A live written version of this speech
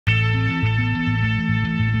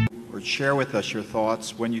would share with us your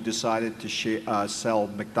thoughts when you decided to sell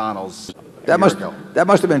McDonald's. That must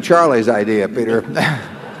have been Charlie's idea, Peter.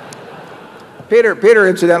 Peter,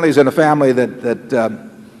 incidentally, is in a family that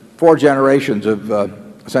 4 generations have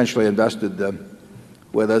essentially invested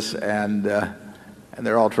with us, and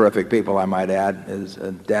they're all terrific people, I might add. His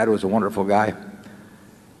dad was a wonderful guy.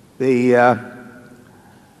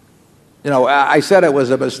 I said it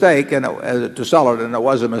was a mistake and to sell it, and it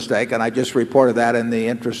was a mistake, and I just reported that in the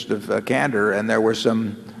interest of candor. And there were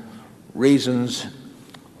some reasons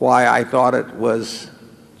why I thought it was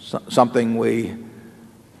something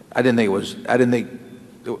I didn't think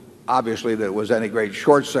obviously that it was any great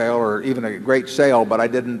short sale or even a great sale, but I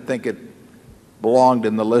didn't think it belonged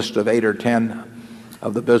in the list of 8 or 10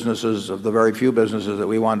 of the businesses, of the very few businesses that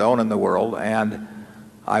we want to own in the world. And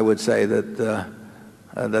I would say that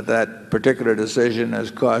that particular decision has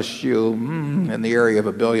cost you in the area of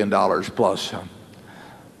 $1 billion plus.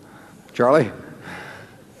 Charlie?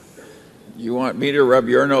 You want me to rub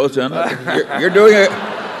your nose in it? You're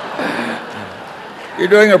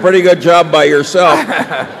doing a pretty good job by yourself.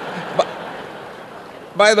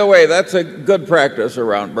 By the way, that's a good practice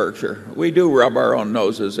around Berkshire. We do rub our own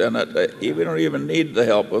noses in it. We don't even need the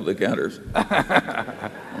help of the Kenters.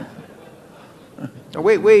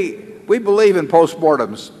 We believe in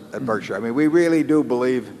postmortems at Berkshire. I mean, we really do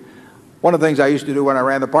believe. One of the things I used to do when I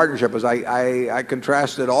ran the partnership was I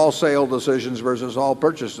contrasted all sale decisions versus all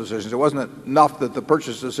purchase decisions. It wasn't enough that the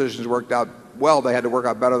purchase decisions worked out well. They had to work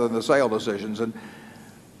out better than the sale decisions. And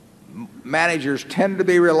managers tend to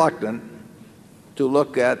be reluctant to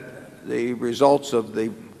look at the results of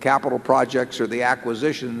the capital projects or the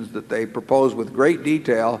acquisitions that they propose with great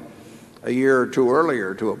detail a year or 2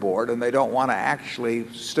 earlier to a board, and they don't want to actually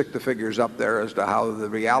stick the figures up there as to how the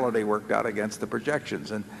reality worked out against the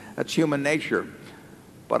projections. And that's human nature.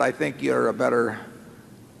 But I think you're a better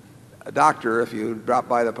doctor if you drop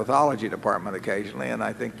by the pathology department occasionally, and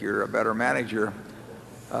I think you're a better manager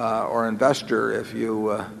or investor if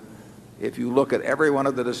you look at every one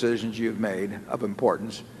of the decisions you've made of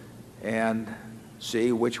importance and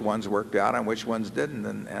see which ones worked out and which ones didn't,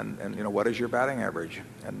 and what is your batting average.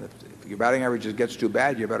 And if your batting average gets too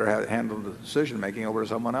bad, you better handle the decision making over to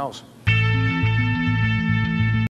someone else.